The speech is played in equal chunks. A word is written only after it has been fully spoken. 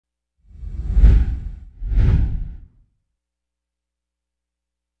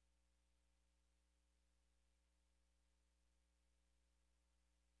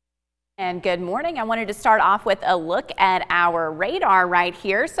And good morning. I wanted to start off with a look at our radar right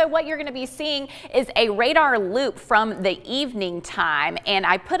here. So what you're going to be seeing is a radar loop from the evening time. And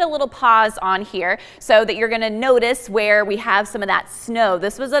I put a little pause on here so that you're going to notice where we have some of that snow.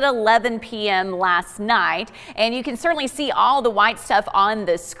 This was at 11 p.m. last night. And you can certainly see all the white stuff on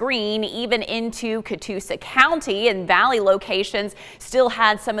the screen, even into Catoosa County, and valley locations still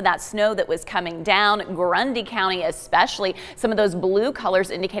had some of that snow that was coming down. Grundy County especially, some of those blue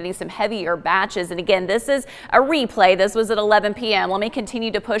colors indicating some heavier batches. And again, this is a replay. This was at 11 p.m. Let me continue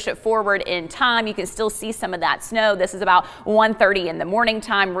to push it forward in time. You can still see some of that snow. This is about 1:30 in the morning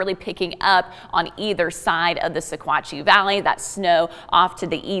time, really picking up on either side of the Sequatchie Valley. That snow off to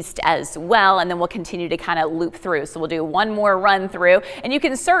the east as well. And then we'll continue to kind of loop through. So we'll do one more run through, and you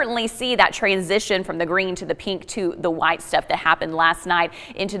can certainly see that transition from the green to the pink to the white stuff that happened last night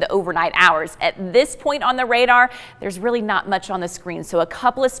into the overnight hours. At this point on the radar, there's really not much on the screen. So a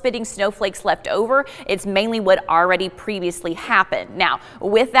couple of spitting snowflakes left over. It's mainly what already previously happened. Now,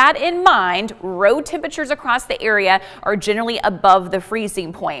 with that in mind, road temperatures across the area are generally above the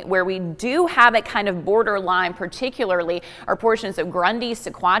freezing point. Where we do have it kind of borderline, particularly are portions of Grundy,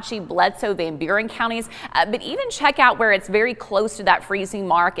 Sequatchie, Bledsoe, Van Buren counties, but even check out where it's very close to that freezing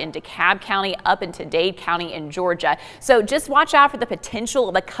mark in DeKalb County up into Dade County in Georgia. So just watch out for the potential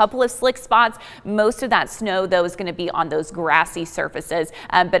of a couple of slick spots. Most of that snow, though, is going to be on those grassy surfaces,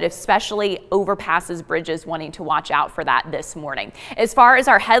 but especially overpasses, bridges, wanting to watch out for that this morning. As far as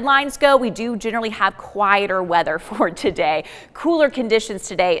our headlines go, we do generally have quieter weather for today. Cooler conditions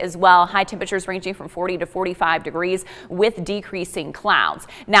today as well. High temperatures ranging from 40 to 45 degrees with decreasing clouds.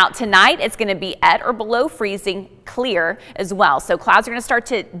 Now tonight it's going to be at or below freezing, clear as well. So clouds are going to start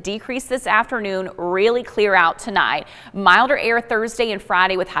to decrease this afternoon, really clear out tonight. Milder air Thursday and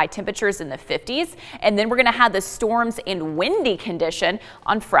Friday with high temperatures in the 50s. And then we're going to have the storms and windy condition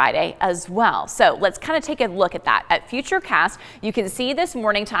on Friday as well. So let's kind of take a look at that. At Futurecast, you can see this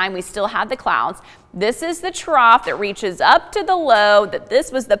morning time we still have the clouds. This is the trough that reaches up to the low. That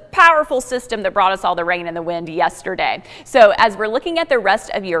this was the powerful system that brought us all the rain and the wind yesterday. So as we're looking at the rest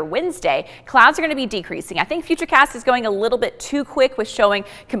of your Wednesday, clouds are going to be decreasing. I think Futurecast is going a little bit too quick with showing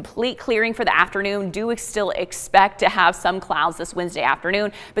complete clearing for the afternoon. Do still expect to have some clouds this Wednesday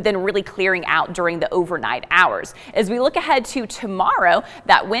afternoon, but then really clearing out during the overnight hours. As we look ahead to tomorrow,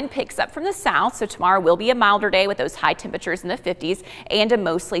 that wind picks up from the south. So tomorrow will be a milder day with those high temperatures in the 50s and a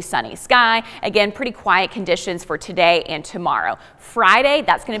mostly sunny sky. Again, pretty quiet conditions for today and tomorrow. Friday,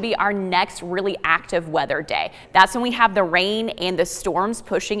 that's going to be our next really active weather day. That's when we have the rain and the storms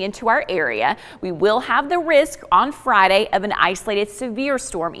pushing into our area. We will have the risk on Friday of an isolated severe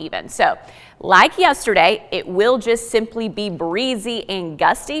storm even. So like yesterday, it will just simply be breezy and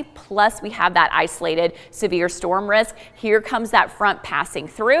gusty, plus we have that isolated severe storm risk. Here comes that front passing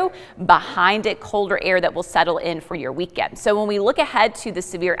through. Behind it, colder air that will settle in for your weekend. So when we look ahead to the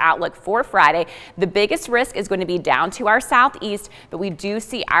severe outlook for Friday, the biggest risk is going to be down to our southeast, but we do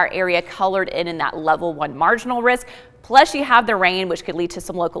see our area colored in that level 1 marginal risk. Plus you have the rain, which could lead to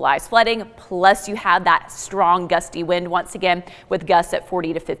some localized flooding. Plus you have that strong gusty wind once again with gusts at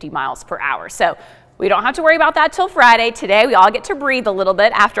 40 to 50 miles per hour. So we don't have to worry about that till Friday. Today, we all get to breathe a little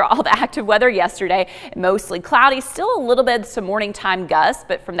bit after all the active weather yesterday. Mostly cloudy, still a little bit some morning time gusts,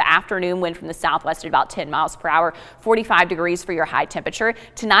 but from the afternoon wind from the southwest at about 10 miles per hour, 45 degrees for your high temperature.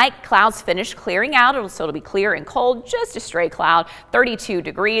 Tonight, clouds finish clearing out. It'll be clear and cold, just a stray cloud, 32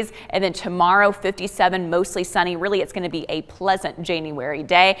 degrees. And then tomorrow, 57, mostly sunny. Really, it's going to be a pleasant January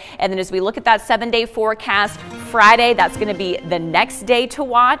day. And then as we look at that 7-day forecast, Friday, that's going to be the next day to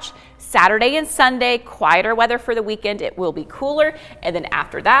watch. Saturday and Sunday, quieter weather for the weekend. It will be cooler. And then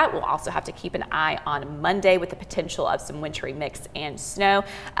after that, we'll also have to keep an eye on Monday with the potential of some wintry mix and snow.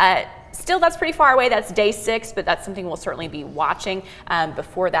 Still, that's pretty far away. That's day 6, but that's something we'll certainly be watching.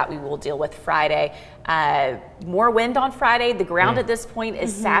 Before that, we will deal with Friday. More wind on Friday. The ground at this point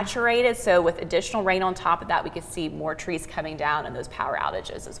is saturated. So with additional rain on top of that, we could see more trees coming down and those power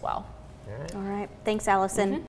outages as well. All right. Thanks, Allison.